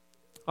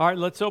All right,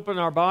 let's open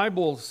our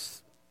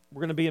Bibles.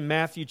 We're going to be in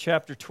Matthew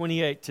chapter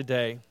 28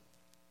 today.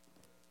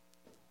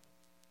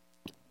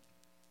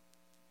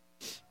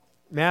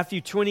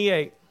 Matthew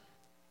 28.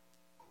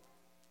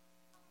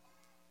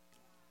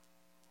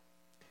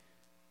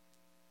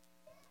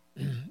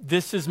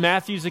 This is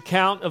Matthew's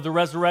account of the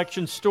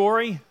resurrection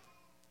story.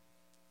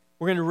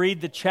 We're going to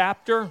read the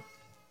chapter.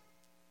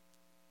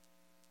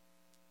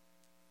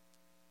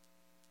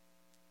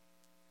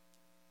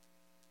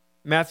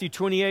 Matthew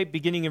 28,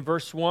 beginning in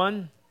verse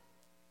 1.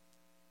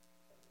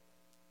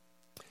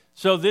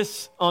 So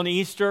this on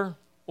Easter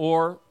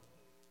or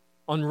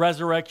on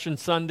Resurrection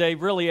Sunday,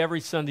 really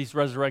every Sunday's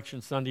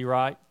Resurrection Sunday,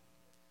 right?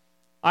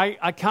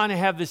 I kind of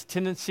have this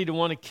tendency to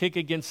want to kick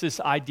against this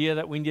idea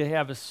that we need to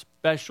have a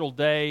special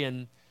day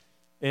and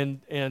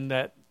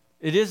that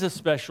it is a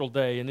special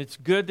day and it's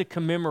good to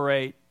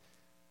commemorate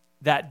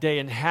that day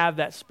and have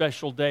that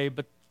special day,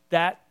 but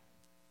that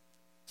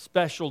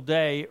special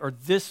day or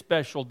this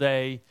special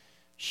day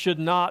should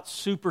not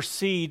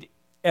supersede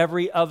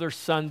every other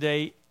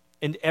Sunday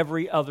and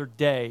every other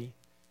day.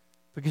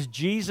 Because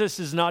Jesus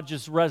is not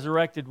just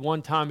resurrected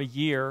one time a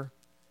year.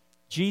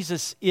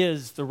 Jesus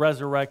is the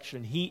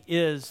resurrection. He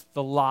is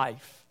the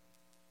life.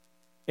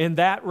 And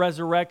that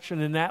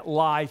resurrection and that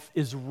life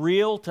is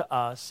real to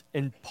us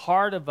and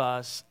part of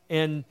us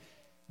and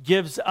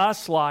gives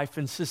us life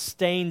and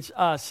sustains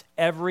us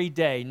every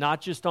day. Not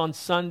just on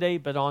Sunday,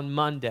 but on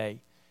Monday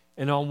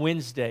and on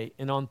Wednesday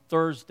and on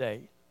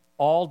Thursday.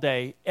 All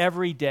day,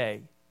 every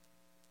day.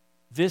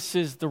 This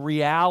is the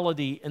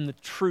reality and the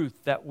truth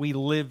that we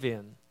live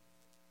in.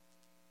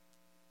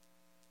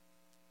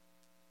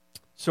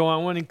 So I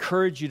want to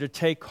encourage you to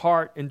take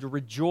heart and to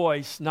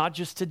rejoice, not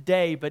just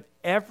today, but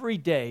every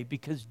day,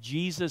 because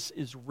Jesus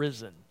is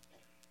risen.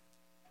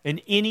 And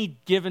any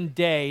given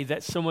day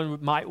that someone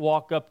might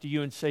walk up to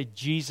you and say,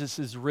 Jesus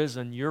is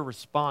risen, your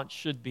response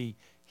should be,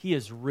 He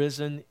is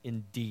risen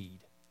indeed.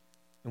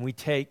 And we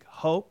take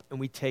hope and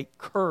we take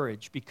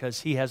courage because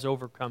He has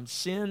overcome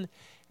sin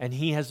and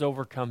He has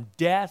overcome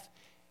death.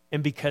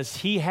 And because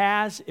He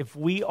has, if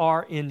we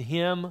are in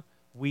Him,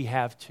 we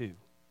have too.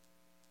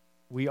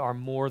 We are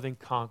more than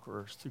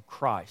conquerors through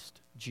Christ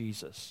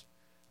Jesus,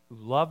 who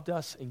loved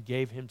us and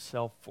gave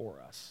Himself for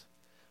us.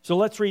 So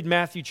let's read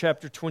Matthew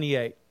chapter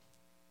 28.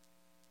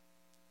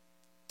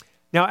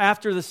 Now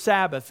after the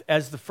Sabbath,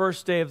 as the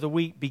first day of the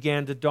week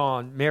began to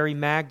dawn, Mary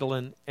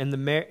Magdalene and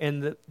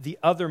the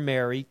other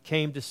Mary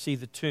came to see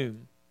the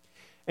tomb.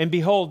 And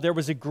behold, there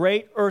was a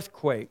great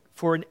earthquake,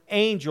 for an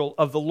angel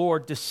of the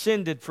Lord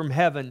descended from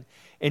heaven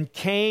and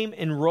came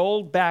and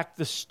rolled back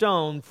the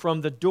stone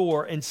from the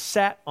door and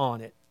sat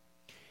on it.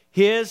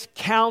 His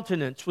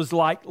countenance was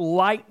like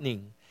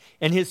lightning,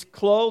 and his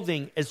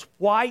clothing as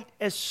white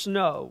as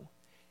snow.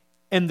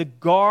 And the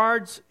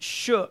guards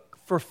shook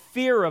for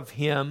fear of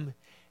him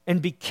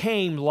and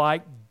became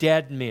like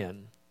dead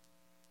men.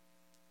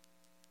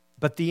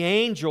 But the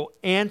angel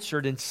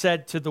answered and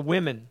said to the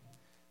women,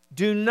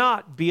 Do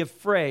not be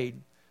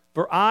afraid,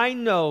 for I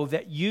know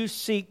that you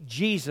seek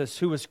Jesus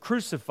who was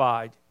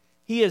crucified.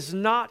 He is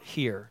not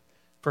here,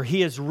 for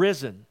He is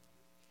risen.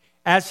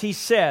 As He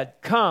said,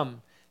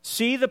 Come,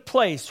 see the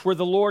place where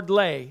the Lord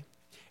lay,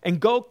 and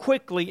go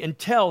quickly and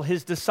tell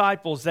His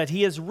disciples that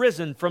He is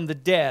risen from the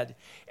dead.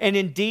 And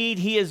indeed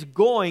He is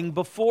going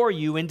before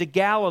you into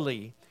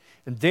Galilee.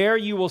 And there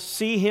you will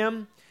see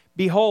Him.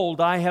 Behold,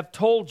 I have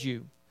told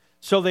you.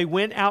 So they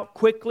went out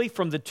quickly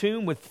from the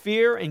tomb with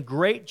fear and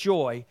great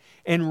joy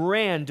and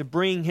ran to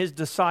bring His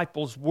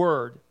disciples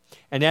word.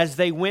 And as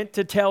they went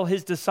to tell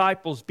His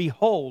disciples,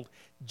 behold,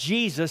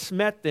 Jesus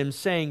met them,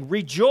 saying,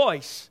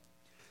 Rejoice!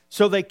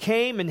 So they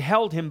came and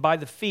held Him by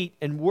the feet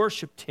and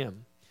worshipped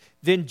Him.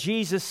 Then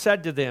Jesus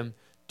said to them,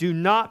 Do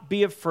not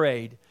be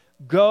afraid.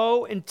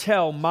 Go and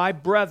tell my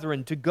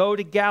brethren to go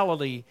to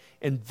Galilee,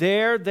 and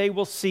there they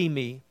will see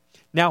me.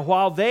 Now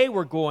while they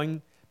were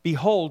going,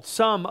 behold,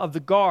 some of the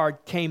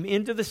guard came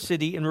into the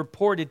city and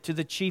reported to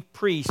the chief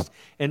priests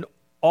and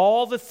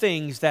all the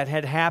things that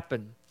had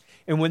happened.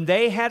 And when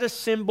they had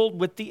assembled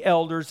with the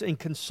elders and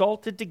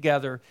consulted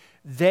together,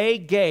 they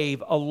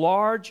gave a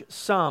large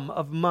sum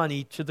of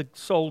money to the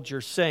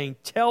soldiers, saying,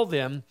 Tell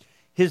them,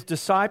 His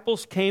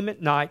disciples came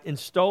at night and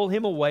stole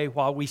Him away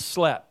while we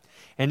slept.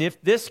 And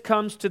if this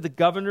comes to the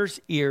governor's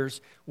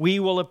ears, we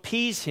will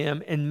appease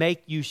him and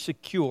make you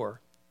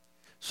secure.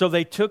 So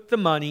they took the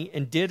money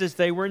and did as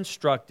they were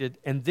instructed,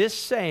 and this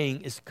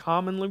saying is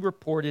commonly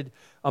reported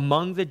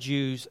among the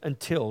Jews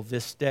until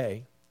this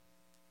day.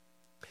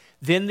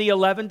 Then the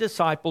 11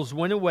 disciples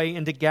went away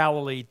into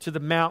Galilee to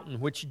the mountain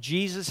which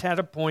Jesus had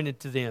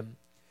appointed to them.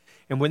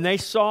 And when they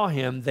saw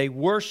Him, they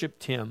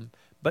worshipped Him,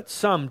 but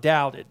some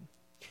doubted.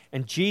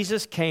 And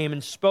Jesus came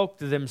and spoke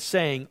to them,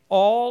 saying,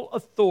 All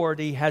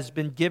authority has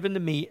been given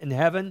to me in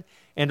heaven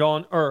and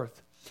on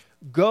earth.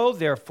 Go,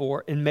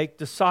 therefore, and make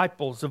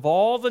disciples of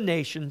all the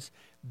nations,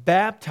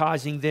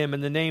 baptizing them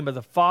in the name of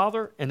the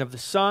Father and of the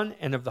Son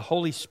and of the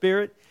Holy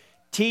Spirit,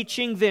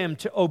 teaching them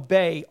to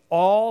obey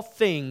all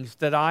things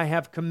that I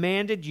have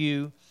commanded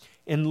you.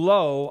 And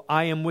lo,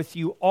 I am with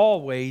you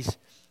always,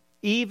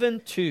 even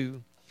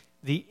to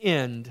the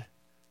end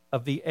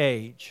of the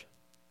age.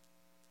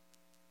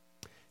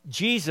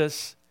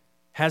 Jesus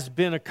has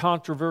been a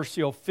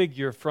controversial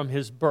figure from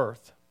his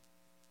birth,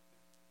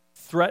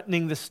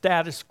 threatening the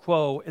status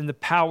quo and the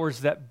powers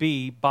that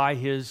be by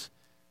his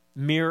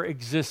mere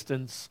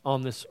existence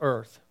on this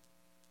earth.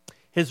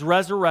 His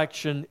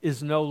resurrection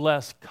is no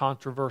less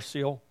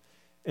controversial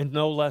and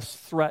no less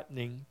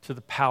threatening to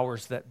the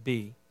powers that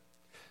be.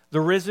 The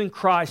risen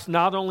Christ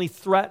not only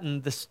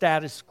threatened the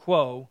status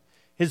quo,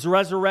 his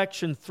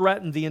resurrection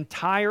threatened the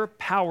entire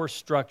power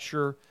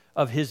structure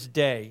of his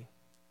day.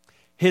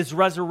 His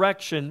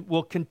resurrection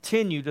will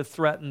continue to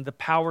threaten the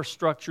power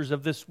structures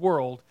of this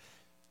world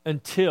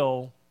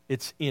until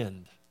its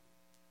end.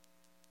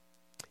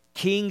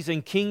 Kings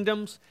and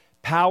kingdoms,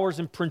 powers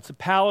and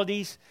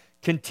principalities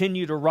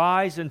continue to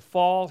rise and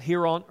fall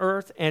here on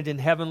earth and in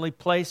heavenly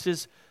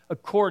places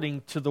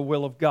according to the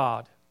will of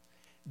God.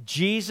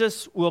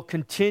 Jesus will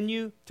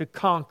continue to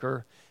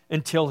conquer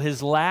until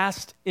his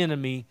last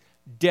enemy,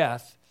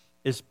 death,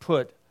 is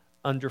put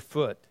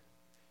underfoot.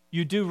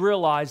 You do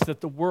realize that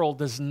the world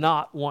does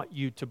not want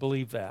you to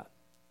believe that.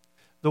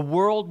 The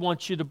world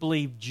wants you to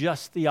believe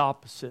just the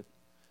opposite.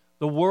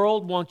 The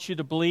world wants you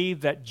to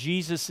believe that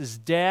Jesus is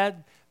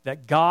dead,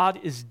 that God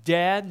is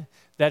dead,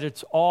 that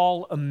it's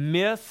all a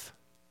myth,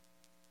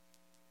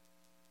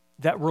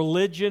 that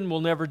religion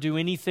will never do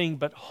anything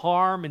but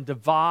harm and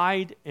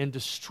divide and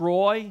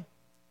destroy.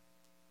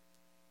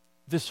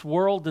 This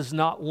world does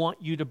not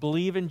want you to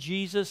believe in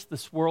Jesus.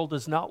 This world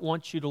does not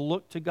want you to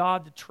look to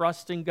God, to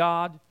trust in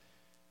God.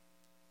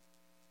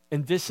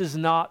 And this is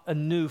not a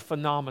new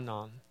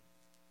phenomenon.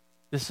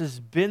 This has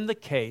been the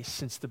case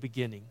since the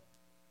beginning,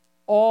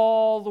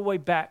 all the way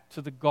back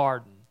to the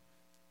garden,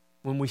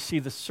 when we see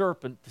the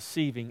serpent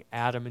deceiving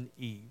Adam and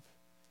Eve.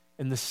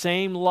 And the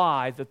same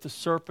lie that the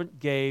serpent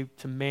gave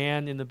to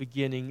man in the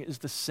beginning is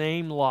the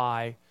same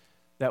lie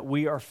that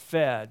we are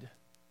fed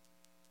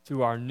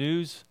through our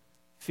news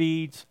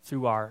feeds,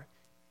 through our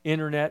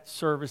internet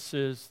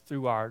services,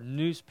 through our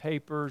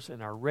newspapers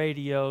and our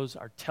radios,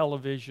 our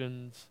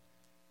televisions.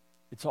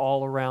 It's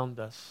all around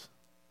us.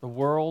 The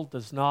world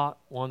does not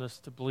want us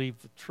to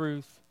believe the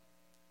truth,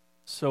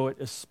 so it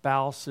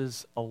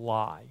espouses a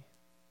lie.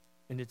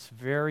 And it's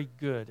very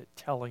good at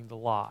telling the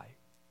lie.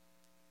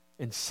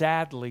 And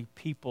sadly,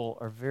 people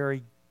are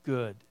very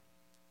good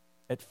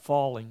at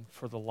falling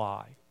for the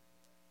lie,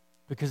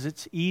 because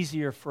it's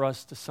easier for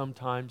us to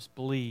sometimes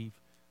believe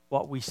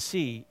what we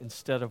see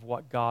instead of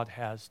what God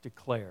has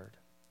declared.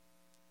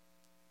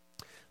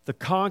 The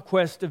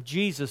conquest of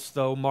Jesus,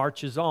 though,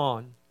 marches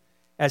on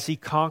as he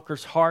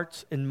conquers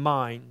hearts and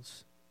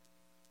minds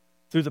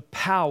through the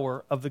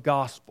power of the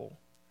gospel.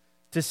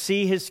 To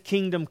see his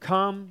kingdom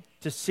come,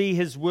 to see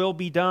his will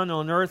be done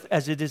on earth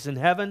as it is in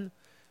heaven,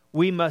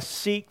 we must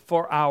seek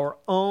for our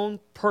own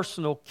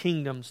personal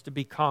kingdoms to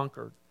be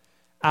conquered.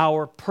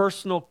 Our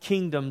personal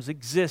kingdoms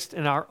exist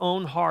in our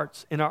own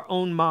hearts, in our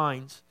own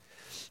minds,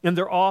 and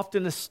they're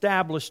often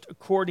established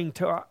according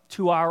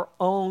to our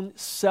own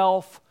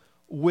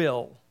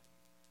self-will,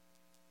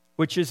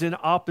 which is in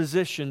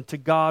opposition to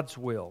God's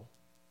will.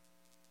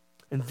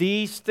 And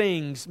these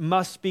things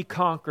must be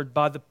conquered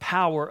by the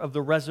power of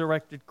the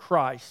resurrected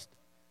Christ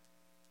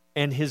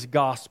and his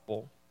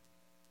gospel.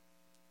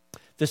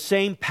 The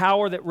same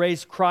power that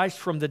raised Christ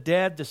from the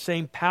dead, the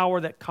same power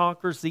that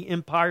conquers the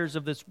empires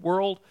of this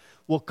world,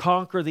 will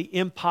conquer the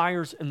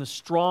empires and the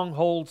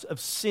strongholds of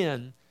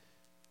sin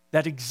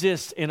that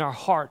exist in our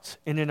hearts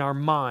and in our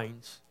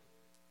minds.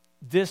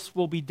 This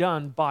will be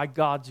done by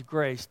God's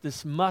grace.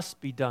 This must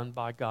be done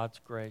by God's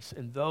grace.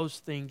 And those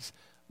things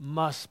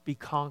must be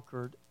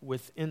conquered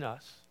within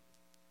us.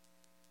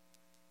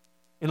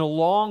 And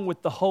along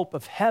with the hope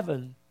of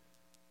heaven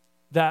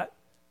that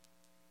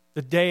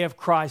the day of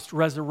Christ's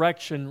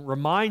resurrection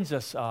reminds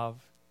us of,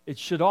 it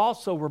should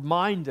also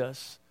remind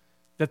us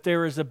that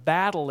there is a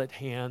battle at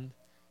hand.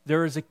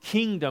 There is a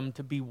kingdom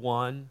to be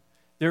won.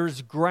 There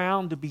is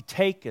ground to be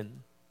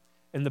taken.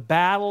 And the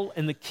battle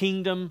and the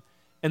kingdom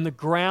and the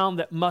ground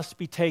that must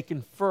be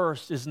taken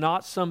first is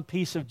not some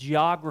piece of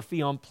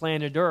geography on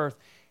planet Earth.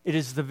 It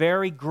is the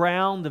very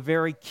ground, the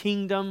very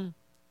kingdom,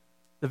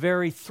 the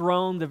very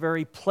throne, the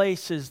very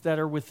places that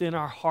are within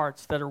our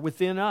hearts, that are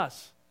within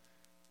us.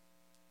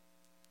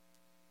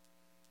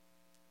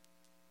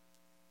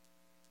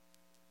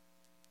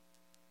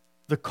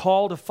 The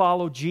call to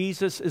follow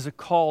Jesus is a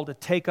call to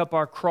take up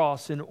our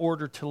cross in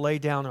order to lay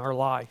down our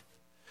life.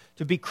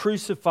 To be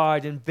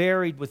crucified and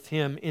buried with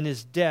him in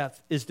his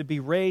death is to be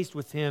raised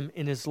with him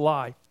in his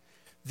life.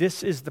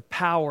 This is the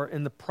power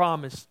and the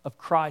promise of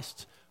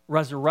Christ's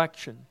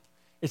resurrection.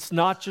 It's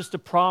not just a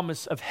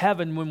promise of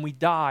heaven when we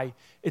die.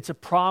 It's a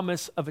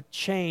promise of a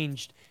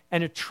changed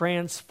and a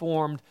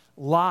transformed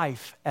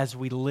life as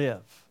we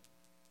live.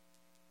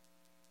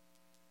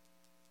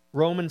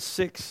 Romans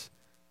 6,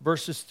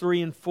 verses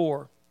 3 and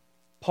 4.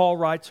 Paul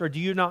writes, "Or do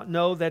you not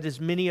know that as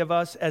many of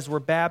us as were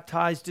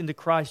baptized into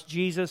Christ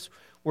Jesus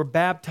were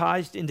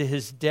baptized into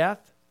his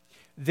death?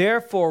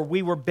 Therefore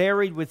we were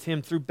buried with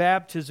him through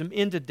baptism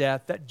into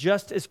death, that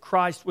just as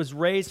Christ was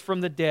raised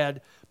from the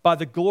dead by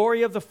the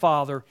glory of the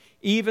Father,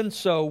 even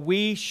so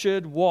we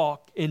should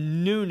walk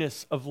in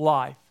newness of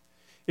life.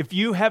 If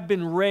you have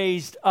been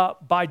raised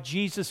up by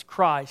Jesus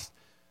Christ,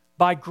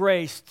 by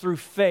grace through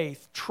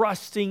faith,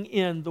 trusting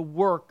in the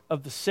work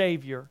of the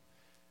Savior,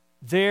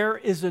 there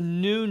is a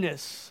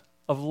newness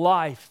of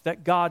life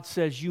that God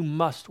says you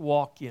must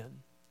walk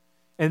in.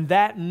 And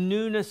that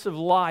newness of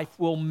life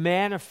will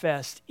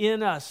manifest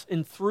in us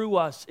and through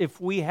us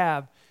if we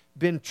have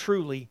been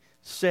truly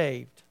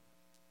saved.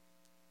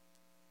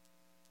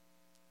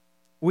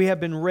 We have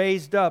been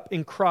raised up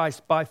in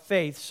Christ by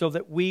faith so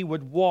that we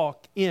would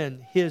walk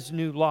in His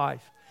new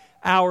life.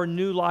 Our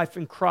new life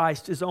in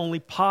Christ is only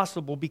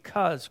possible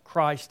because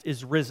Christ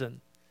is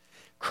risen.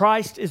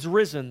 Christ is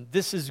risen.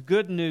 This is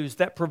good news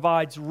that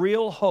provides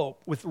real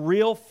hope with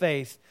real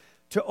faith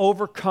to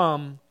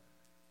overcome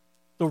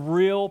the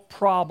real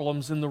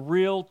problems and the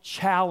real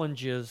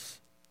challenges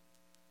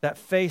that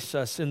face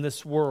us in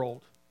this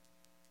world.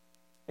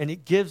 And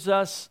it gives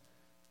us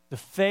the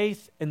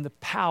faith and the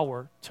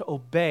power to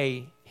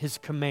obey His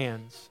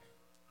commands.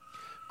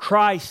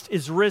 Christ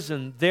is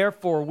risen,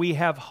 therefore we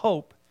have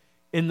hope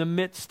in the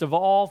midst of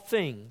all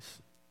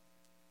things.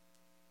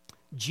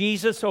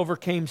 Jesus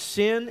overcame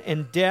sin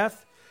and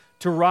death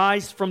to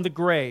rise from the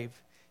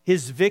grave.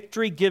 His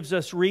victory gives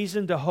us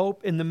reason to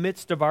hope in the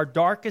midst of our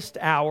darkest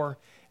hour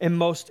and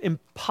most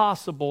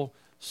impossible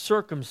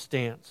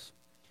circumstance.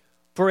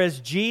 For as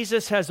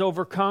Jesus has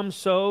overcome,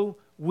 so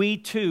we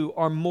too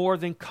are more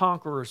than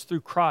conquerors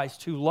through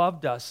Christ, who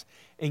loved us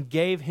and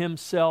gave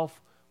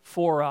Himself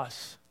for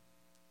us.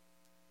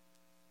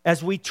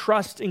 As we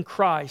trust in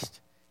Christ,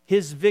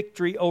 His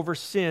victory over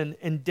sin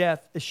and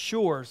death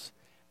assures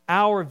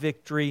our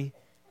victory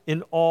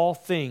in all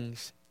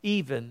things,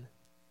 even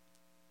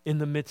in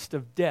the midst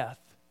of death,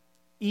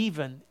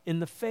 even in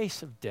the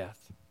face of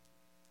death.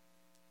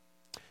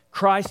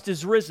 Christ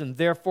is risen,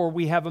 therefore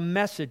we have a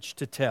message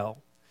to tell.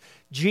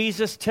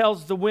 Jesus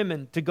tells the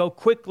women to go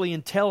quickly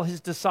and tell His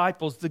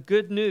disciples the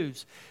good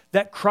news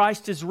that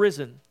Christ is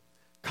risen.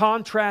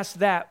 Contrast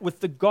that with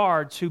the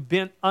guards who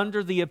bent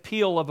under the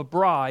appeal of a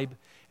bribe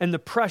and the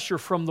pressure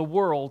from the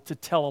world to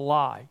tell a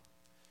lie.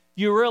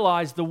 You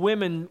realize the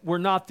women were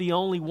not the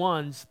only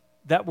ones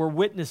that were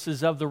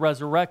witnesses of the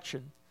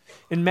resurrection.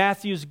 In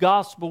Matthew's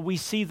gospel, we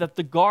see that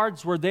the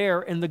guards were there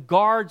and the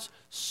guards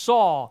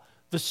saw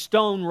the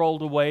stone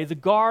rolled away. The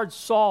guards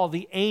saw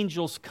the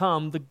angels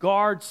come. The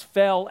guards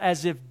fell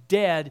as if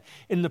dead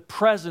in the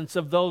presence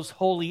of those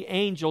holy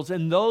angels.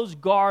 And those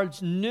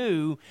guards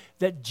knew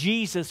that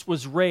Jesus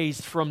was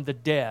raised from the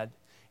dead.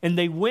 And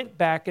they went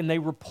back and they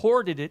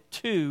reported it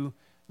to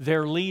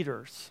their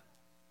leaders.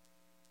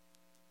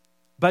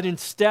 But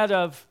instead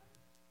of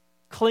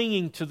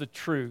clinging to the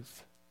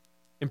truth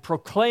and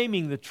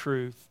proclaiming the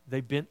truth, they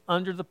bent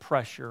under the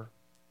pressure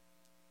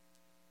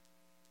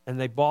and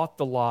they bought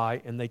the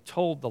lie and they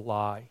told the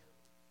lie.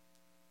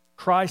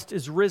 Christ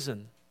is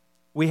risen.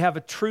 We have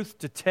a truth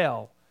to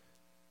tell,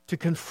 to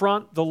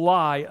confront the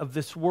lie of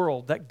this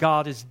world that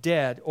God is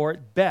dead, or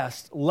at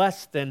best,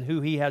 less than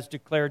who He has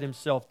declared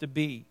Himself to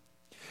be.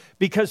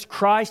 Because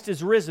Christ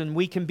is risen,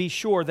 we can be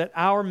sure that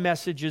our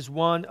message is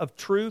one of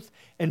truth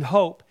and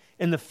hope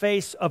in the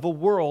face of a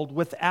world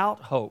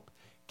without hope,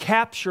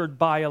 captured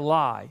by a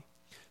lie.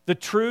 The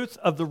truth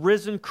of the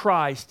risen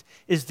Christ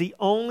is the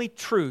only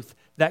truth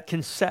that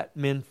can set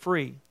men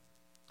free.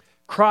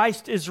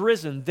 Christ is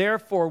risen,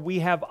 therefore we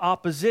have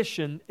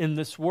opposition in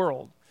this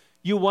world.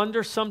 You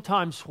wonder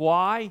sometimes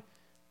why,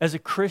 as a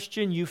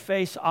Christian, you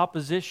face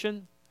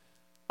opposition?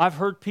 I've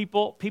heard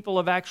people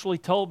have actually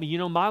told me,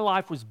 my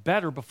life was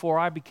better before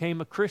I became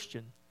a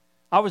Christian.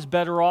 I was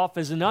better off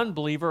as an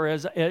unbeliever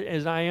as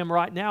I am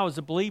right now as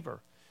a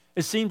believer.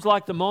 It seems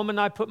like the moment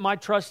I put my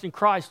trust in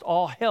Christ,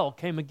 all hell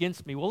came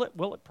against me. Well,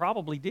 it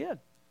probably did.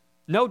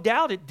 No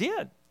doubt it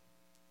did.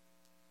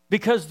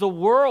 Because the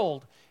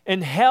world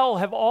and hell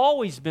have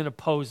always been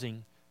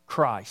opposing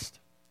Christ.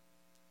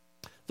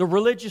 The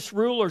religious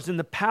rulers and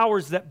the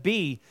powers that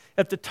be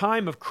at the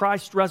time of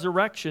Christ's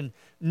resurrection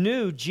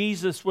knew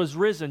Jesus was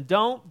risen.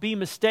 Don't be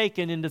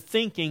mistaken into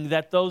thinking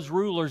that those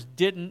rulers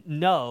didn't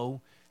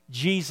know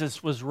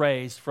Jesus was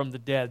raised from the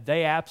dead.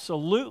 They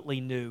absolutely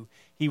knew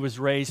He was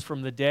raised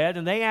from the dead,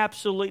 and they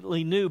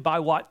absolutely knew by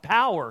what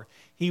power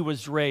He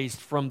was raised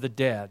from the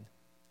dead.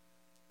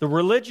 The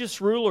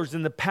religious rulers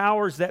and the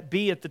powers that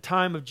be at the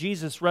time of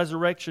Jesus'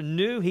 resurrection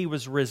knew He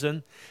was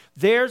risen.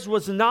 Theirs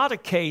was not a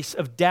case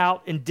of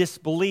doubt and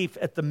disbelief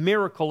at the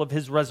miracle of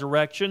His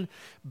resurrection,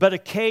 but a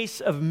case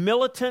of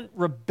militant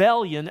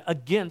rebellion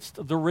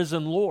against the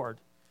risen Lord.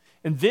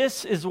 And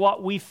this is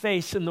what we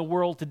face in the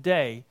world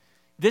today.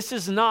 This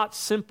is not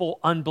simple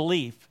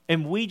unbelief,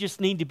 and we just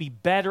need to be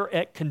better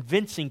at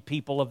convincing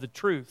people of the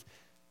truth.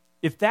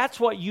 If that's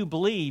what you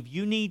believe,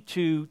 you need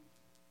to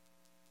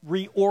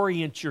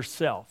reorient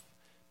yourself,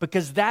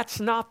 because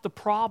that's not the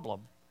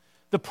problem.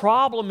 The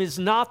problem is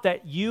not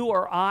that you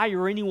or I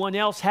or anyone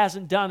else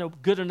hasn't done a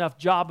good enough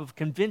job of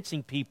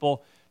convincing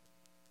people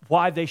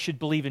why they should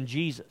believe in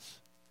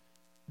Jesus.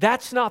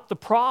 That's not the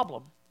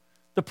problem.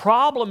 The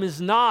problem is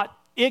not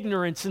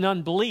ignorance and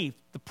unbelief.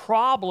 The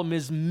problem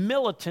is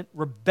militant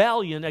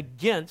rebellion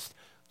against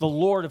the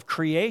Lord of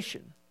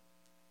creation.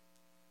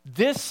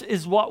 This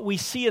is what we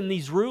see in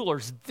these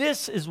rulers.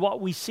 This is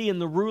what we see in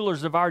the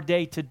rulers of our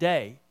day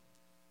today.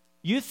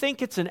 You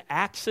think it's an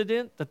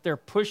accident that they're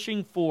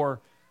pushing for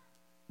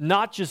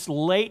not just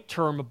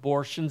late-term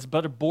abortions,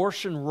 but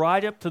abortion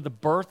right up to the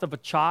birth of a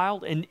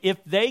child? And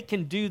if they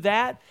can do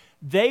that,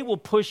 they will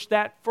push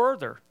that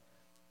further.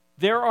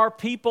 There are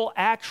people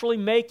actually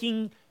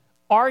making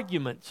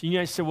arguments.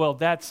 You say, well,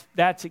 that's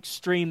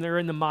extreme. They're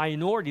in the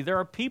minority. There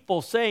are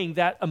people saying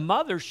that a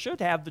mother should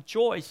have the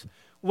choice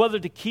whether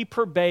to keep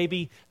her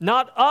baby,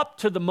 not up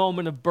to the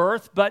moment of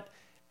birth, but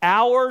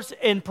hours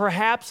and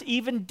perhaps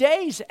even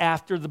days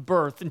after the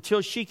birth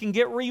until she can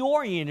get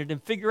reoriented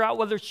and figure out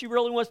whether she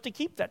really wants to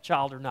keep that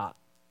child or not.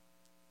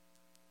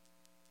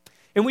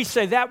 And we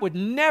say that would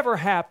never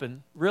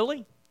happen.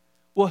 Really?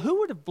 Well, who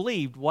would have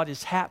believed what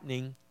is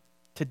happening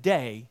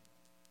today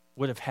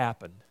would have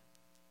happened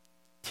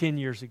 10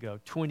 years ago,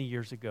 20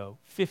 years ago,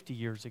 50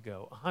 years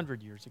ago,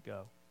 100 years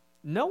ago?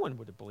 No one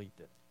would have believed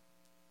it.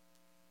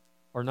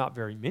 Or not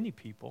very many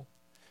people.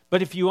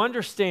 But if you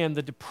understand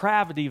the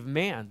depravity of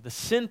man, the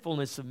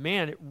sinfulness of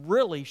man, it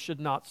really should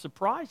not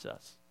surprise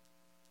us.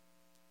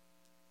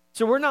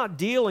 So we're not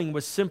dealing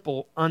with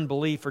simple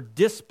unbelief or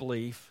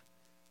disbelief.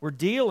 We're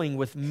dealing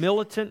with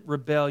militant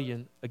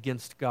rebellion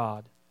against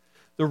God.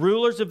 The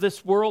rulers of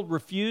this world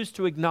refuse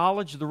to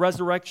acknowledge the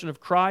resurrection of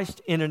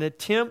Christ in an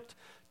attempt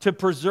to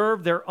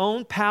preserve their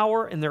own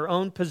power and their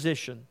own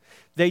position.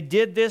 They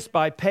did this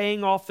by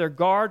paying off their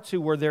guards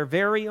who were their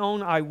very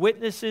own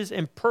eyewitnesses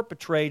and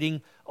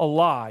perpetrating a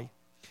lie.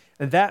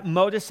 And that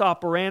modus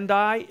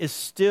operandi is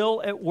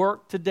still at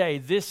work today.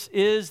 This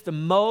is the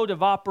mode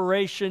of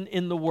operation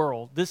in the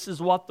world. This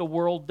is what the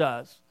world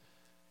does.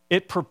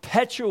 It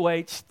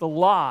perpetuates the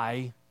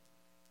lie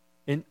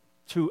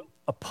to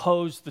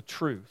oppose the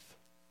truth.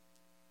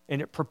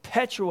 And it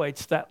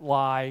perpetuates that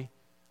lie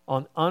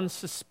on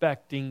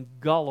unsuspecting,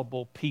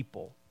 gullible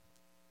people.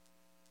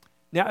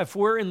 Now, if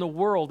we're in the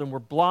world and we're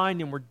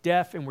blind and we're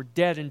deaf and we're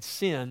dead in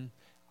sin,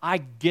 I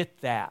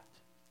get that.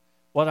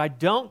 What I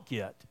don't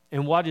get,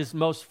 and what is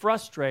most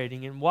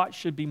frustrating and what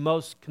should be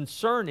most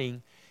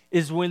concerning,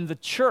 is when the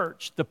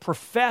church, the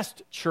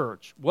professed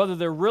church, whether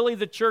they're really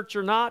the church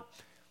or not,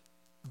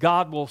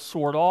 God will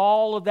sort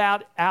all of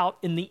that out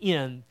in the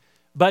end.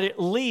 But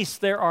at least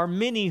there are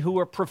many who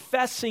are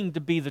professing to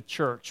be the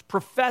church,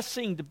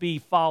 professing to be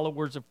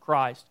followers of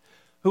Christ,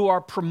 who are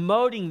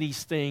promoting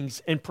these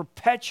things and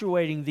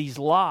perpetuating these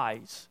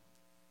lies.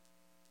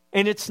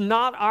 And it's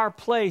not our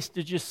place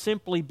to just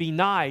simply be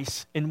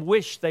nice and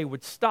wish they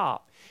would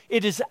stop.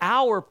 It is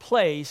our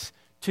place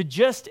to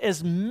just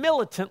as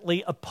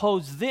militantly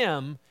oppose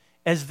them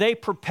as they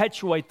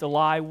perpetuate the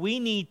lie. We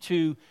need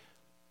to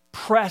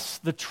press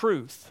the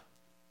truth,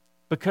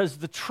 because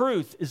the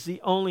truth is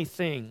the only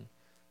thing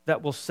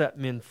that will set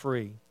men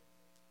free.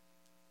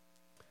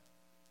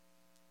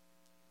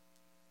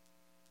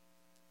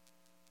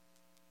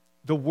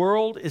 The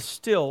world is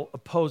still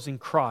opposing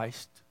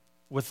Christ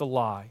with a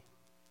lie.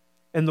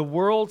 And the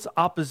world's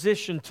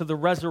opposition to the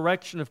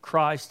resurrection of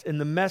Christ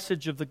and the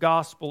message of the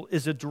gospel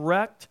is a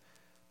direct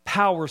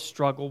power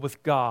struggle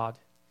with God.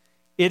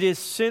 It is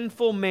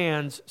sinful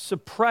man's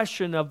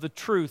suppression of the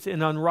truth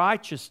in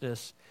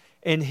unrighteousness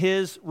and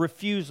his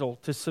refusal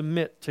to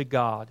submit to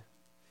God.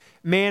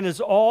 Man is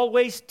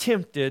always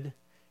tempted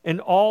and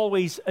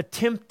always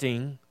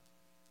attempting,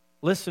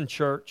 listen,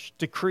 church,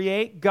 to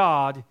create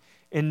God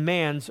in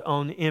man's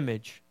own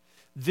image.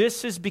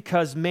 This is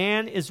because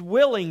man is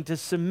willing to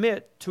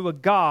submit to a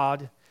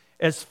God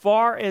as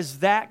far as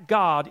that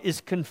God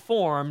is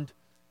conformed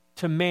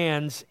to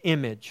man's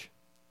image.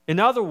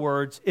 In other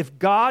words, if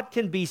God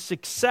can be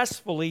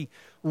successfully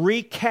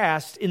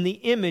recast in the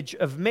image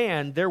of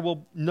man, there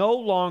will no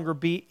longer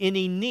be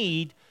any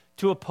need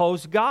to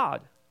oppose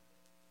God.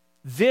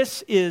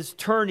 This is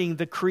turning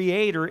the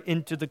Creator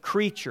into the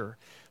creature.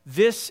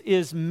 This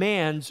is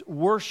man's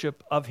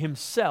worship of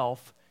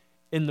himself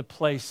in the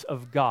place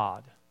of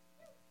God.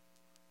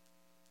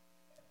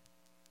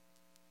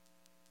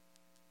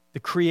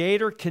 The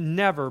Creator can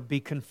never be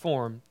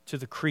conformed to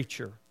the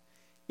creature.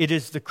 It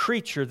is the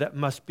creature that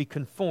must be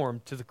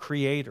conformed to the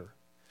Creator.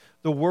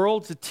 The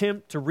world's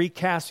attempt to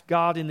recast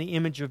God in the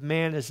image of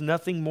man is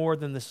nothing more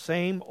than the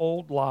same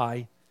old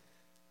lie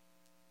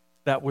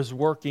that was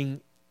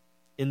working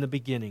in the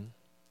beginning.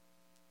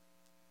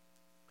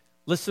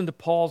 Listen to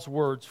Paul's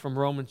words from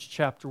Romans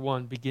chapter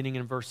 1, beginning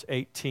in verse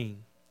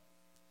 18.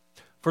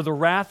 For the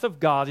wrath of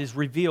God is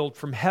revealed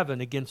from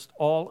heaven against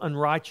all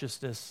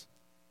unrighteousness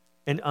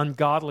and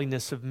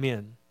ungodliness of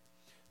men,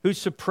 who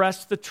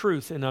suppress the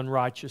truth in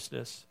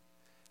unrighteousness,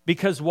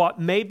 because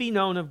what may be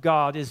known of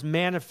God is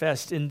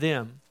manifest in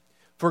them,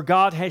 for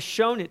God has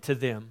shown it to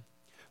them.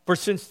 For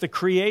since the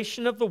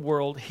creation of the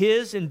world,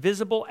 his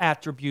invisible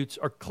attributes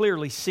are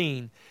clearly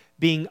seen,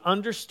 being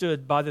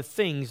understood by the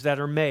things that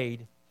are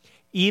made,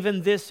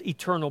 even this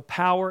eternal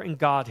power and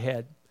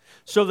Godhead,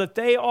 so that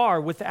they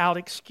are without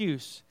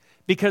excuse.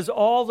 Because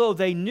although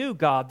they knew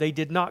God, they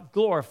did not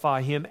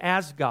glorify him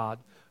as God,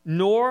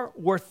 nor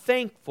were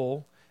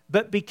thankful,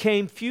 but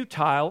became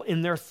futile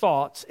in their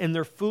thoughts, and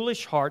their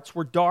foolish hearts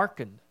were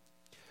darkened.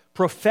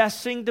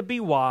 Professing to be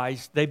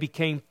wise, they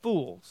became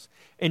fools,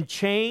 and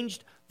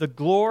changed the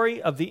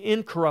glory of the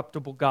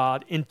incorruptible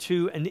God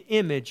into an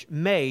image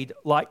made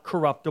like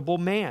corruptible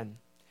man,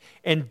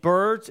 and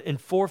birds and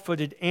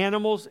four-footed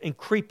animals and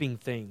creeping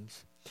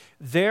things.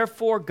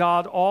 Therefore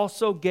God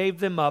also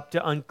gave them up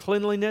to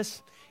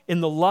uncleanliness in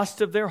the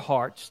lust of their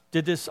hearts,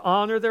 to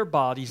dishonor their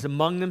bodies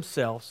among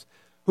themselves,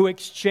 who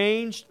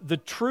exchanged the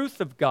truth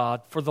of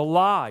God for the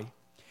lie,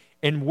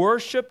 and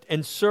worshiped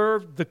and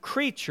served the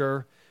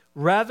creature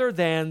rather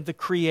than the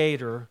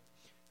Creator,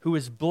 who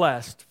is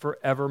blessed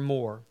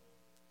forevermore.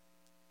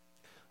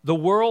 The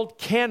world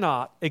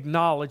cannot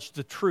acknowledge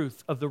the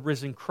truth of the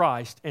risen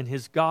Christ and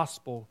his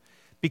gospel,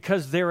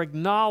 because their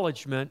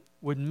acknowledgement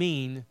would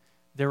mean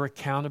their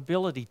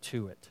accountability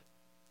to it.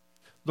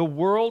 The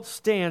world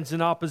stands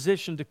in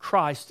opposition to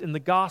Christ and the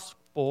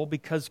gospel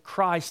because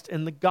Christ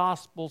and the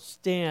gospel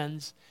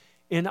stands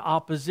in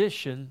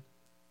opposition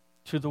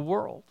to the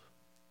world.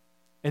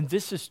 And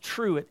this is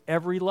true at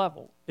every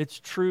level. It's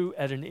true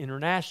at an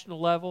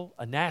international level,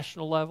 a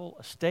national level,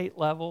 a state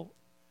level,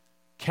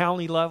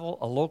 county level,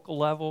 a local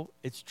level.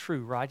 It's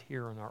true right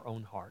here in our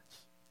own hearts.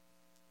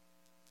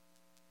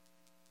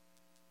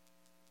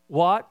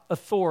 What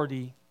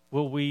authority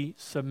will we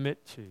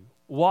submit to?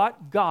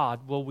 What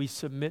God will we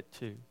submit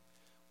to?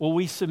 Will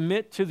we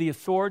submit to the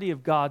authority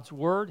of God's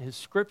Word, His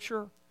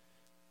Scripture?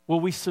 Will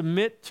we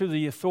submit to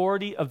the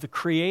authority of the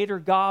Creator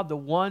God, the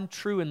one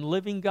true and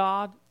living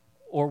God?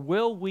 Or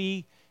will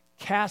we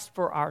cast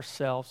for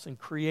ourselves and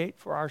create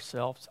for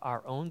ourselves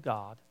our own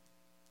God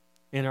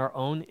in our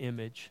own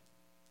image,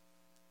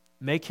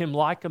 make Him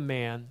like a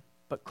man,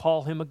 but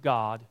call Him a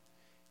God,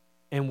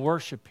 and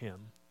worship Him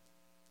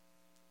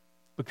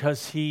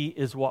because He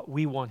is what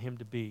we want Him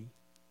to be?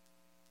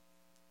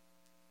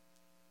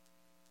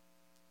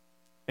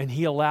 And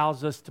He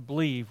allows us to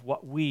believe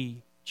what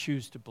we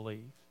choose to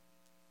believe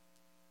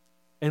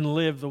and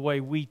live the way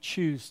we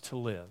choose to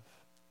live.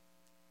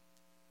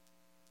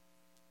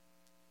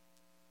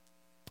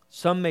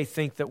 Some may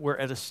think that we're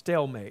at a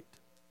stalemate,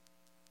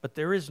 but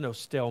there is no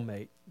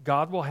stalemate.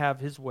 God will have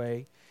His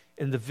way,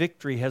 and the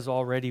victory has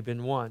already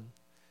been won.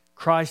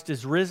 Christ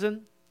is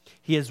risen.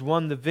 He has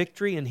won the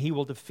victory, and He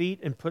will defeat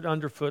and put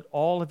underfoot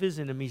all of His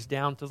enemies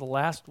down to the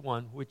last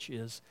one, which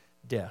is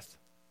death.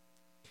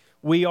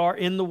 We are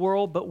in the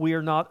world, but we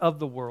are not of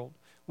the world.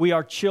 We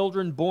are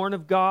children born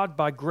of God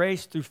by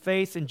grace through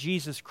faith in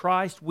Jesus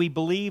Christ. We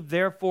believe,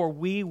 therefore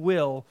we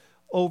will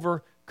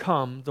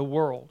overcome the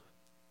world.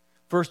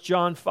 1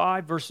 John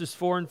 5, verses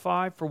 4 and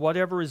 5, for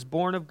whatever is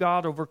born of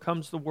God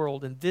overcomes the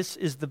world, and this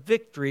is the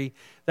victory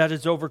that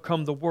has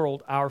overcome the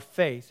world, our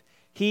faith.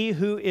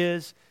 Who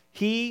is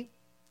he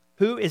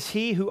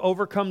who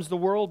overcomes the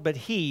world, but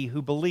he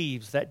who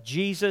believes that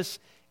Jesus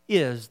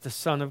is the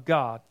Son of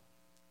God.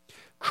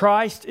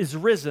 Christ is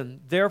risen,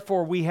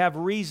 therefore we have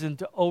reason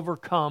to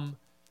overcome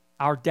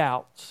our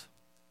doubts.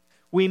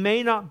 We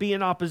may not be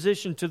in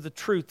opposition to the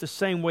truth the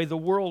same way the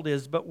world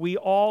is, but we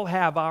all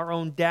have our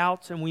own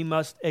doubts, and we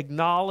must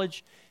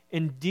acknowledge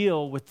and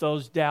deal with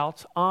those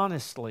doubts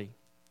honestly.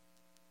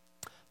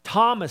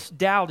 Thomas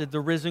doubted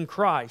the risen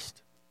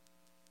Christ.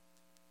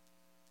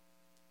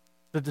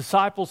 The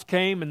disciples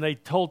came and they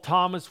told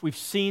Thomas, "We've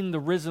seen the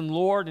risen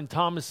Lord." And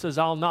Thomas says,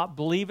 "I'll not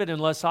believe it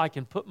unless I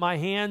can put my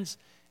hands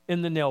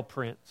in the nail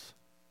prints."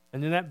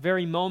 And in that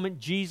very moment,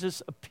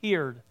 Jesus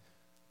appeared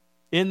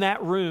in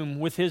that room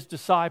with His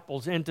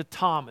disciples and to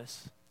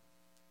Thomas.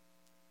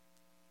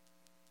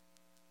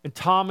 And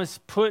Thomas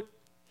put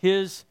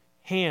his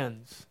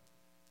hands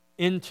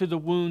into the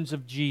wounds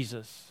of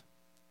Jesus.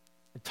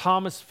 And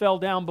Thomas fell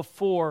down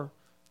before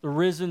the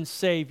risen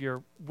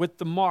Savior with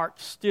the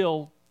marks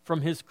still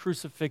from His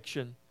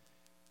crucifixion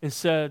and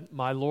said,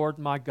 "My Lord,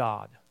 my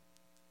God."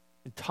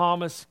 And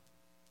Thomas,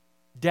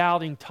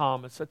 doubting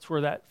Thomas, that's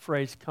where that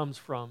phrase comes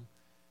from,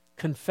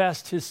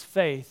 confessed his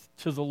faith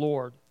to the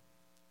Lord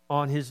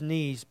on his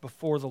knees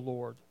before the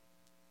Lord.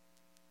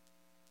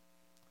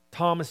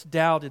 Thomas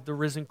doubted the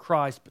risen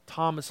Christ, but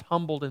Thomas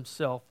humbled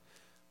himself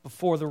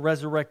before the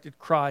resurrected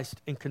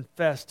Christ and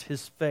confessed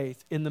his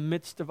faith. In the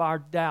midst of our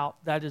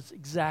doubt, that is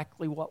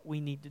exactly what we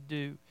need to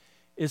do,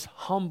 is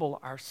humble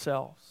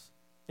ourselves.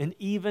 And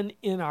even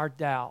in our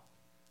doubt,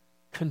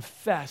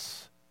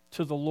 confess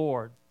to the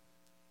Lord.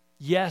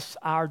 Yes,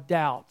 our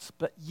doubts,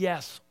 but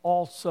yes,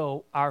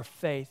 also our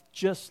faith.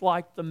 Just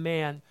like the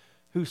man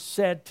who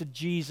said to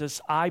Jesus,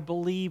 "I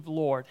believe,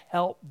 Lord,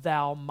 help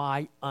thou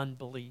my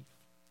unbelief."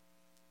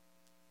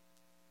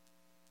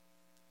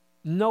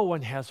 No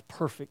one has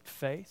perfect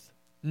faith.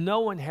 No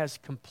one has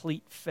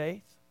complete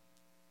faith.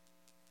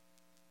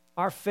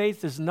 Our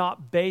faith is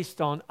not based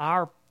on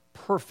our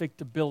perfect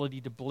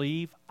ability to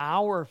believe.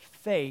 Our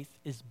faith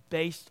is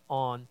based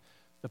on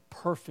the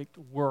perfect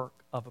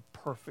work of a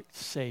perfect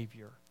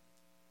Savior.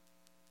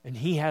 And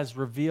He has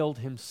revealed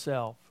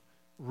Himself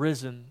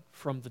risen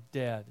from the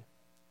dead.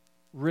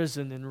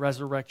 risen in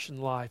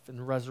resurrection life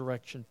and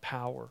resurrection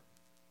power.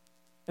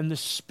 And the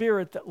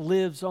Spirit that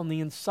lives on the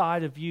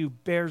inside of you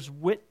bears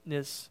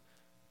witness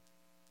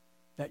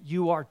that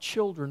you are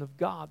children of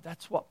God.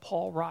 That's what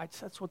Paul writes.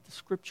 That's what the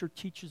Scripture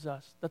teaches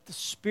us. That the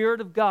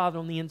Spirit of God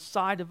on the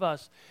inside of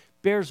us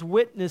bears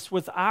witness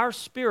with our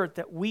spirit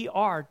that we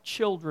are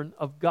children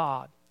of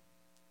God.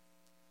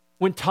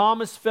 When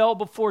Thomas fell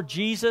before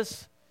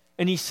Jesus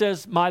and he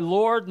says, "My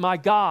Lord, my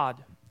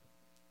God,"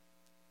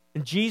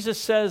 and Jesus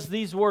says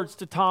these words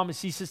to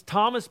Thomas. He says,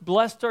 "Thomas,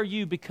 blessed are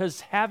you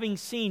because having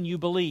seen you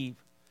believe.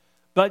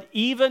 But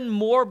even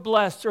more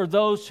blessed are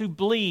those who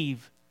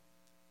believe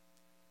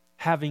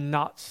having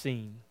not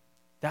seen."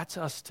 That's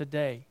us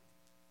today.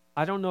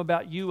 I don't know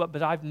about you,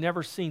 but I've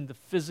never seen the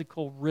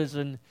physical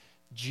risen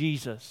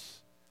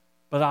Jesus.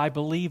 But I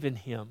believe in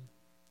him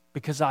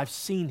because I've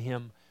seen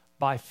him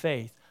by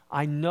faith.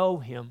 I know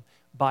him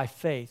by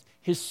faith.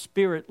 His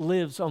Spirit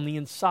lives on the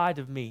inside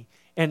of me.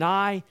 And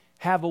I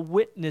have a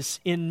witness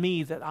in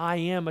me that I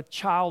am a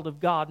child of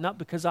God, not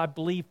because I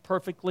believe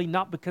perfectly,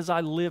 not because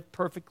I live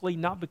perfectly,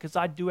 not because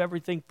I do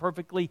everything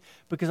perfectly,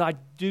 because I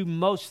do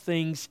most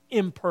things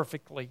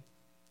imperfectly.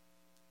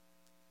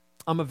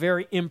 I'm a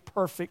very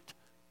imperfect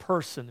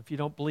person. If you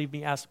don't believe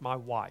me, ask my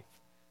wife.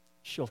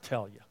 She'll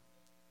tell you.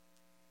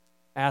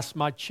 Ask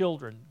my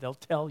children. They'll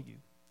tell you.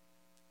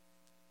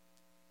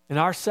 And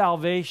our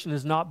salvation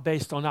is not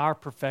based on our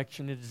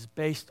perfection. It is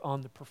based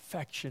on the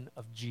perfection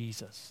of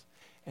Jesus.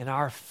 And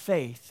our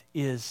faith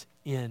is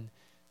in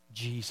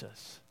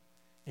Jesus.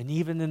 And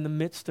even in the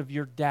midst of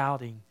your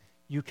doubting,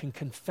 you can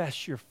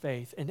confess your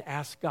faith and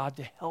ask God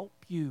to help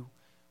you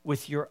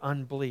with your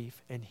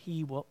unbelief. And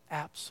he will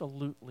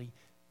absolutely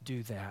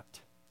do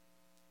that.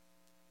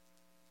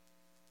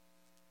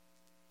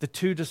 The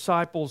two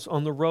disciples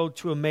on the road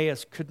to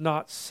Emmaus could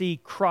not see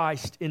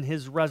Christ in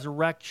his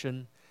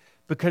resurrection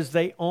because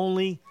they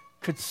only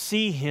could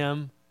see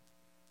him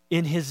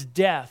in his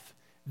death.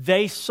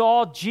 They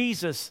saw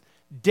Jesus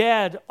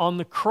dead on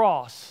the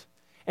cross.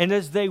 And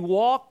as they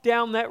walked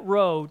down that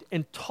road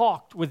and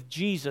talked with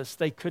Jesus,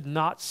 they could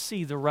not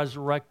see the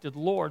resurrected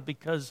Lord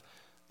because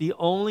the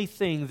only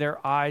thing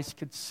their eyes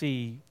could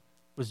see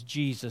was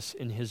Jesus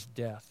in his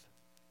death.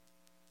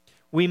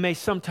 We may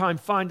sometimes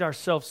find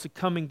ourselves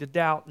succumbing to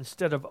doubt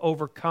instead of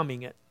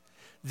overcoming it.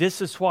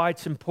 This is why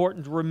it's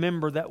important to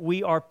remember that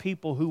we are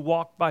people who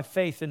walk by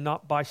faith and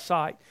not by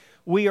sight.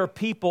 We are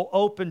people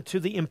open to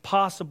the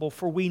impossible,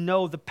 for we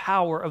know the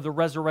power of the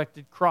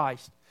resurrected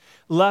Christ.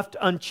 Left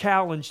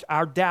unchallenged,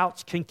 our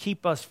doubts can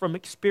keep us from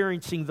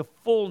experiencing the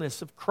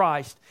fullness of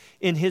Christ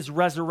in his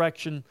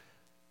resurrection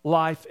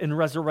life and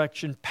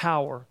resurrection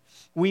power.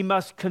 We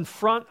must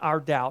confront our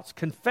doubts,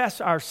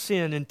 confess our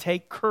sin, and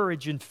take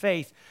courage in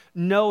faith,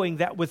 knowing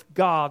that with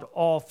God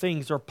all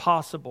things are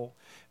possible.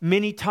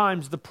 Many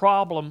times the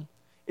problem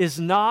is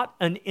not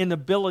an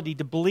inability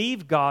to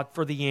believe God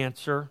for the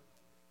answer.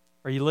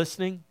 Are you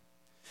listening?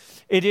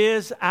 It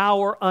is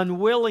our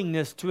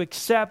unwillingness to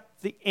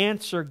accept the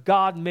answer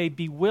God may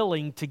be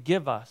willing to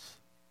give us.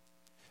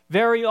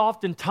 Very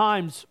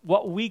oftentimes,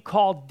 what we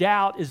call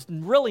doubt is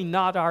really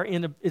not our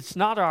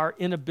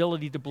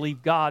inability to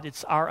believe God.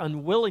 It's our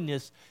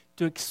unwillingness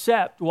to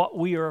accept what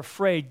we are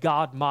afraid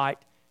God might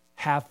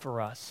have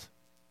for us.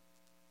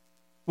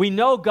 We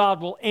know God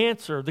will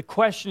answer. The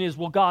question is,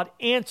 will God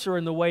answer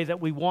in the way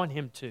that we want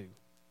him to?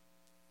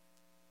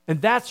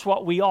 And that's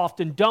what we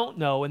often don't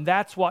know, and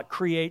that's what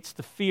creates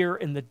the fear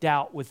and the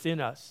doubt within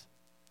us.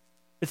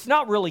 It's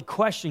not really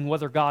questioning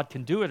whether God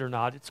can do it or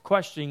not. It's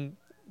questioning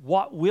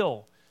what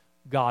will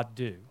God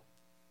do.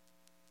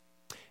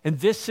 And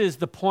this is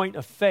the point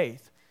of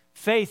faith.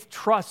 Faith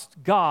trusts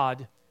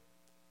God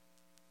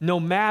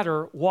no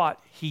matter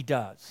what he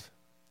does.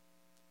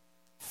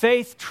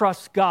 Faith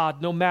trusts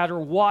God no matter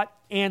what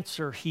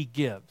answer he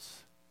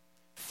gives.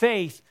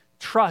 Faith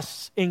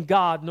trusts in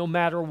God no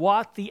matter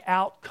what the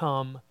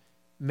outcome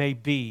may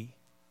be.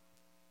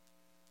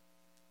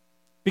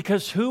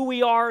 Because who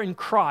we are in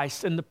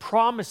Christ and the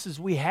promises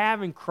we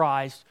have in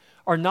Christ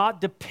are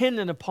not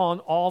dependent upon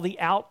all the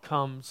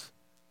outcomes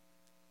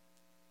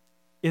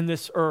in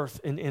this earth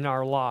and in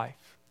our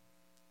life.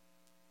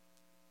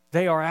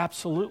 They are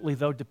absolutely,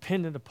 though,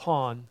 dependent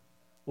upon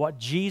what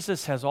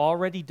Jesus has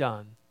already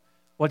done,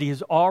 what he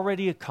has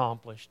already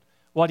accomplished,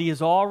 what he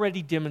has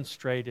already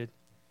demonstrated,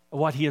 and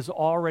what he has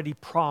already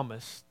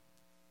promised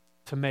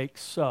to make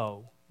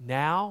so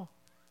now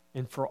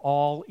and for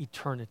all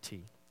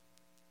eternity.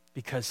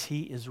 Because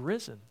he is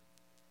risen.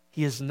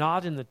 He is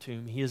not in the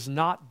tomb. He is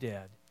not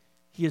dead.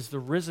 He is the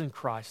risen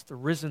Christ, the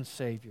risen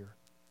Savior.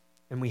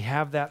 And we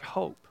have that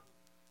hope.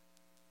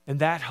 And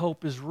that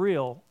hope is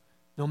real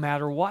no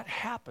matter what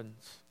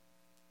happens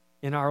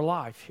in our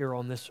life here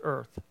on this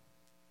earth.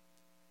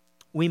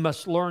 We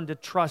must learn to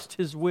trust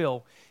his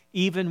will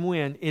even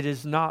when it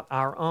is not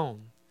our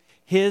own.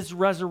 His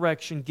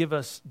resurrection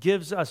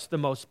gives us the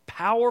most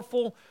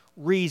powerful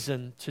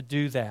reason to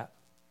do that.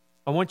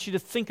 I want you to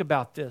think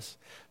about this.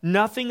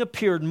 Nothing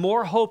appeared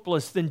more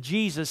hopeless than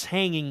Jesus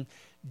hanging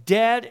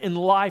dead and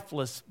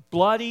lifeless,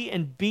 bloody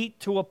and beat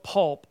to a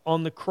pulp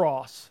on the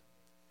cross.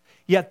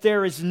 Yet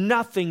there is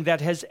nothing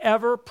that has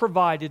ever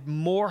provided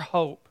more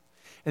hope.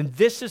 And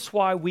this is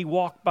why we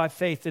walk by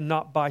faith and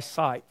not by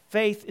sight.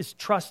 Faith is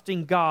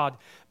trusting God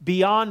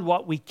beyond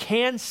what we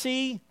can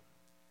see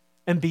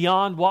and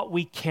beyond what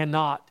we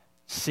cannot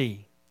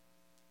see.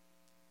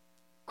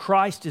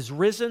 Christ is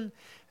risen,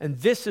 and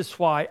this is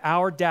why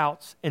our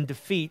doubts and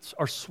defeats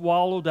are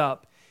swallowed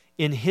up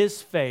in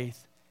His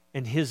faith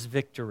and His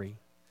victory.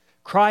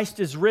 Christ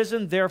is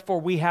risen,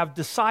 therefore we have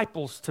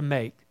disciples to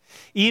make.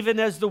 Even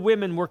as the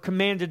women were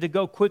commanded to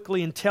go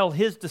quickly and tell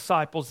His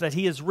disciples that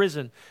He is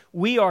risen,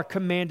 we are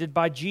commanded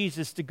by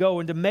Jesus to go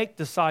and to make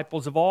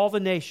disciples of all the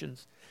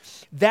nations.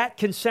 That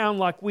can sound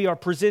like we are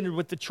presented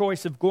with the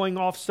choice of going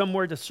off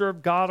somewhere to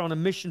serve God on a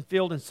mission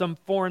field in some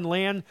foreign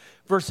land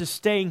versus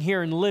staying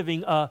here and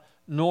living a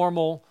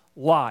normal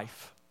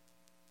life.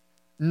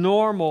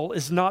 Normal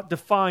is not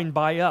defined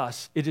by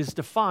us. It is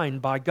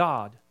defined by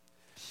God.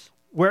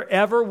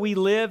 Wherever we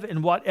live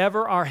and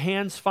whatever our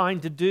hands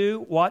find to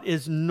do, what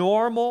is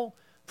normal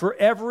for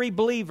every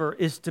believer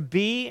is to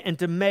be and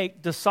to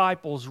make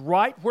disciples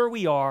right where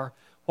we are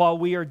while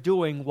we are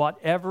doing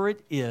whatever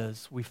it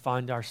is we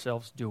find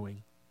ourselves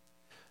doing.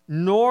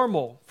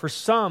 Normal for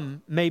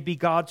some may be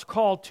God's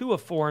call to a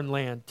foreign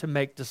land to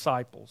make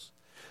disciples.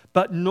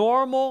 But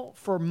normal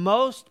for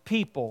most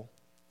people,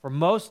 for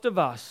most of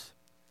us,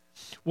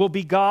 will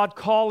be God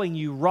calling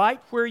you right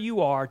where you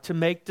are to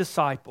make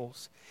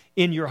disciples.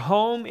 In your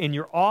home, in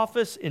your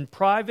office, in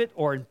private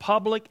or in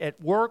public,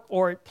 at work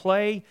or at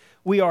play,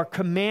 we are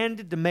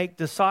commanded to make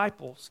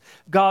disciples.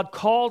 God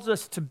calls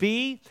us to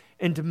be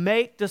and to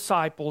make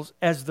disciples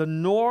as the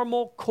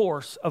normal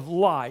course of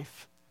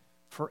life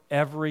for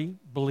every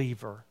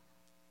believer.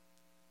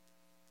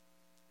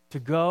 To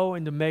go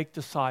and to make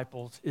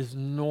disciples is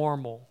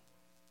normal.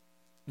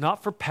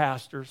 Not for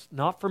pastors,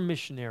 not for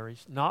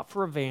missionaries, not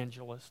for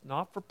evangelists,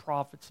 not for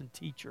prophets and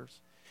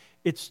teachers.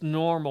 It's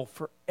normal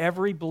for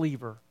every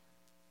believer,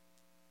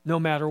 no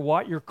matter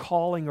what your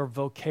calling or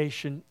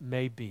vocation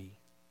may be,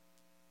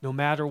 no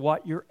matter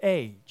what your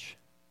age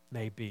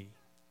may be.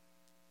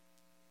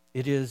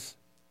 It is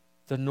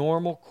the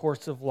normal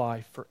course of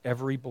life for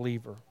every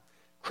believer.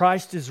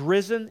 Christ is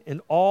risen, and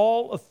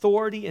all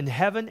authority in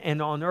heaven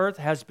and on earth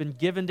has been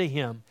given to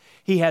Him.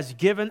 He has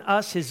given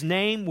us His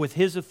name with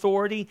His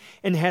authority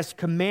and has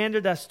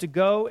commanded us to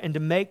go and to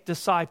make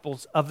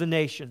disciples of the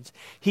nations.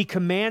 He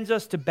commands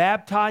us to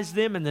baptize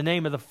them in the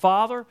name of the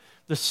Father,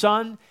 the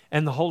Son,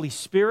 and the Holy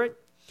Spirit.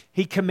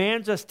 He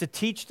commands us to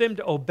teach them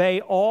to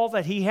obey all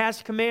that He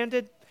has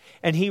commanded,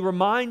 and He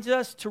reminds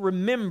us to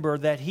remember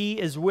that He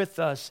is with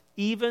us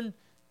even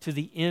to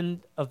the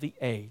end of the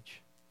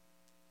age.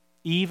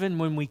 Even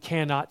when we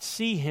cannot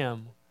see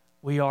Him,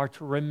 we are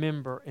to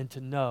remember and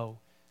to know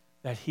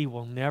that He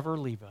will never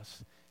leave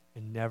us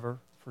and never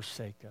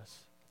forsake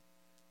us.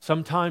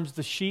 Sometimes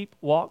the sheep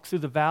walk through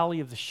the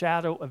valley of the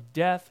shadow of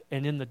death,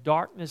 and in the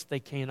darkness they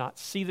cannot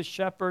see the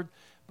shepherd,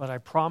 but I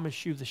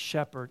promise you the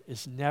shepherd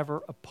is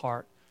never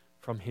apart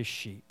from his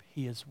sheep.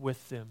 He is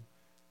with them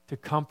to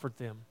comfort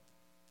them.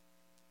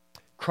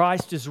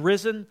 Christ is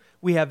risen.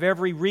 We have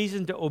every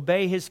reason to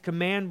obey His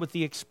command with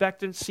the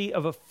expectancy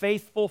of a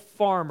faithful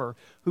farmer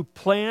who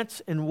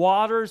plants and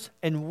waters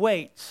and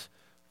waits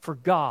for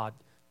God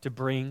to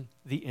bring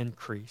the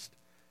increase.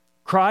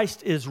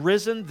 Christ is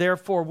risen,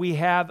 therefore we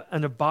have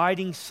an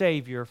abiding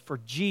Savior, for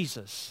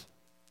Jesus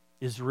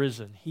is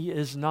risen. He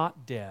is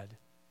not dead.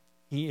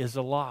 He is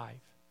alive.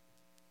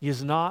 He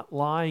is not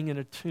lying in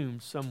a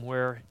tomb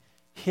somewhere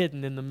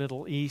hidden in the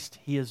Middle East.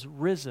 He is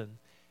risen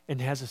and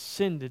has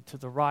ascended to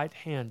the right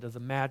hand of the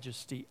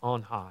Majesty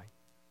on high.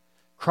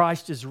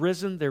 Christ is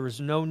risen. There is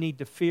no need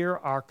to fear.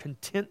 Our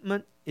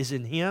contentment is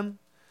in Him,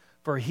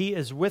 for He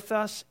is with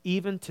us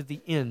even to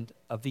the end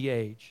of the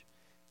age.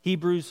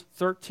 Hebrews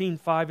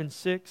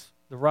 13:5-6,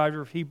 the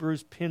writer of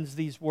Hebrews pens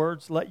these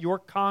words, "Let your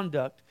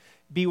conduct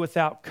be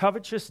without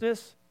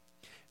covetousness.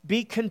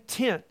 Be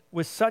content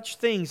with such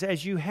things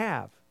as you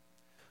have.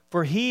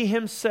 For He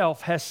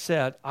Himself has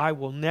said, I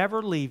will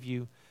never leave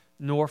you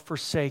nor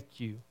forsake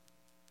you.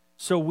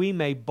 So we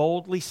may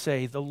boldly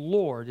say, the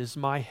Lord is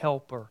my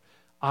helper.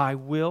 I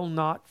will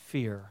not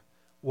fear.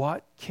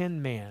 What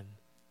can man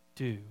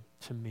do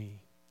to me?"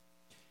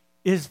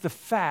 Is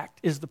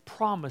the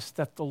promise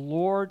that the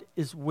Lord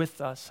is with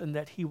us and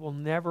that He will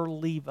never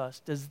leave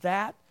us. Does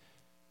that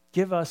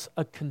give us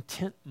a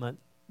contentment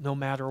no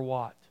matter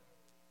what?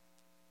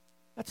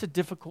 That's a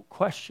difficult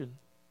question,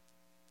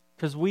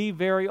 because we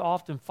very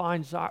often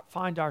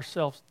find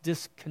ourselves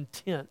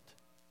discontent.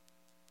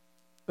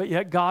 But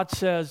yet God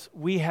says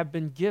we have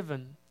been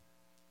given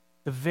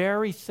the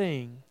very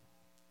thing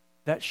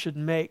that should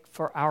make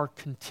for our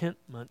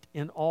contentment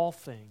in all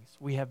things.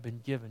 We have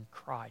been given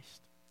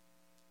Christ.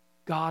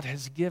 God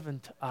has given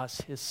to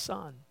us His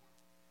Son,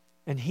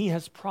 and He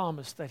has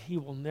promised that He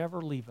will never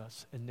leave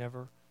us and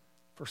never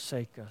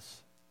forsake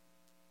us.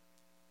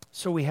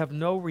 So we have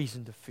no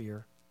reason to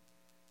fear.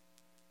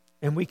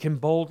 And we can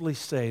boldly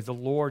say, the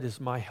Lord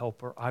is my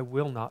helper. I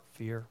will not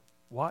fear.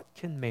 What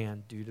can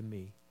man do to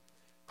me?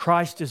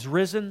 Christ is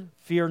risen.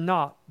 Fear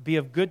not. Be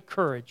of good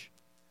courage.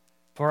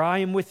 For I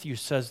am with you,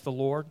 says the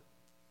Lord.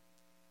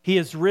 He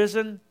is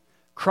risen.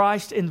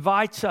 Christ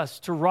invites us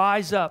to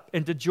rise up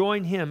and to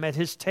join him at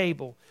his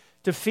table,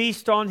 to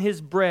feast on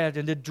his bread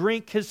and to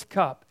drink his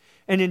cup.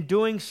 And in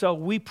doing so,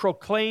 we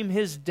proclaim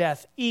his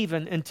death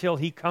even until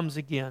he comes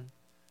again.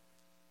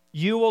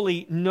 You will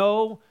eat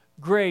no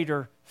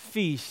greater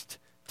feast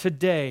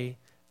today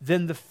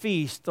than the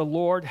feast the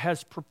Lord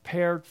has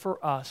prepared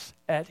for us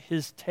at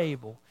his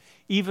table.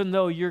 Even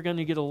though you're going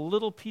to get a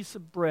little piece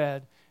of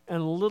bread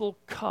and a little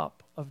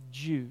cup of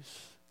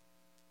juice,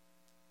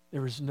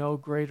 there is no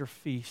greater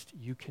feast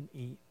you can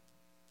eat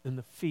than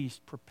the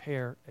feast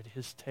prepared at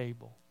his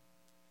table.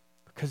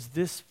 Because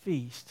this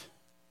feast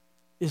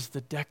is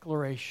the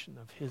declaration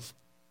of his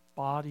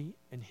body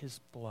and his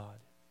blood,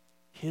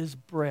 his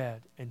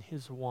bread and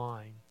his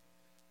wine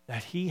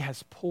that he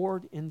has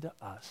poured into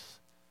us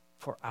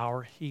for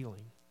our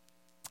healing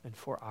and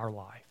for our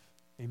life.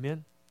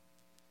 Amen?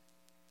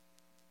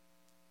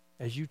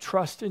 As you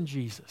trust in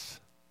Jesus,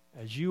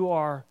 as you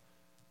are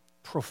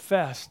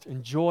professed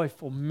and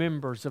joyful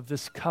members of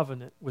this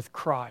covenant with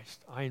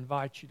Christ, I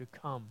invite you to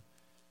come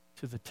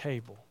to the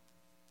table,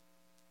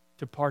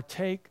 to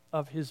partake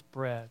of his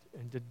bread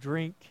and to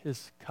drink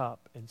his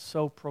cup and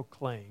so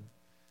proclaim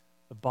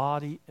the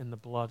body and the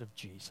blood of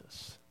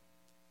Jesus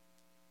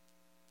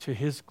to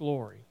his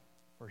glory,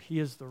 for he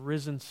is the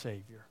risen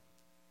Savior.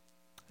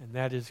 And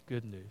that is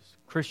good news.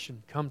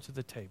 Christian, come to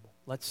the table.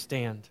 Let's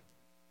stand.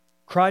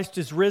 Christ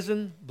is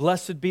risen.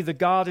 Blessed be the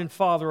God and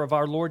Father of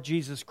our Lord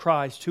Jesus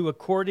Christ, who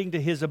according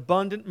to his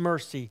abundant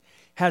mercy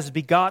has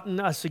begotten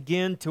us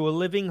again to a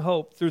living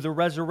hope through the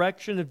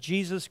resurrection of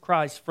Jesus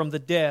Christ from the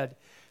dead,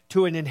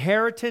 to an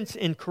inheritance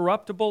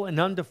incorruptible and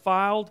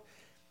undefiled,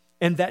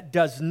 and that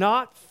does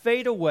not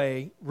fade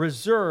away,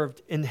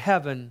 reserved in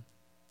heaven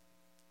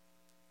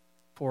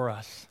for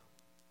us.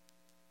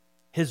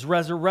 His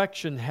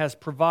resurrection has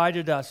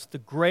provided us the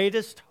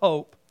greatest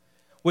hope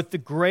with the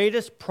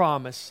greatest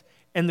promise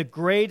and the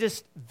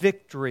greatest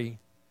victory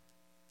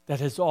that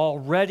has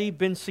already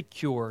been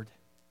secured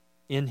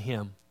in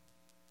him.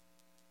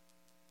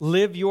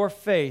 Live your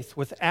faith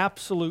with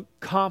absolute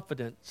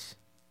confidence.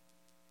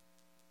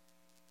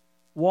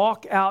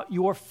 Walk out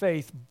your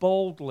faith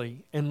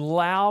boldly and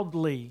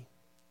loudly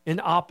in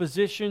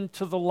opposition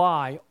to the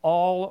lie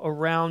all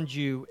around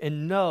you,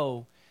 and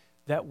know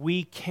that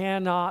we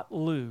cannot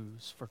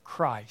lose, for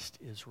Christ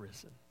is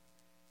risen.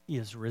 He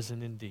is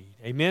risen indeed.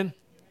 Amen.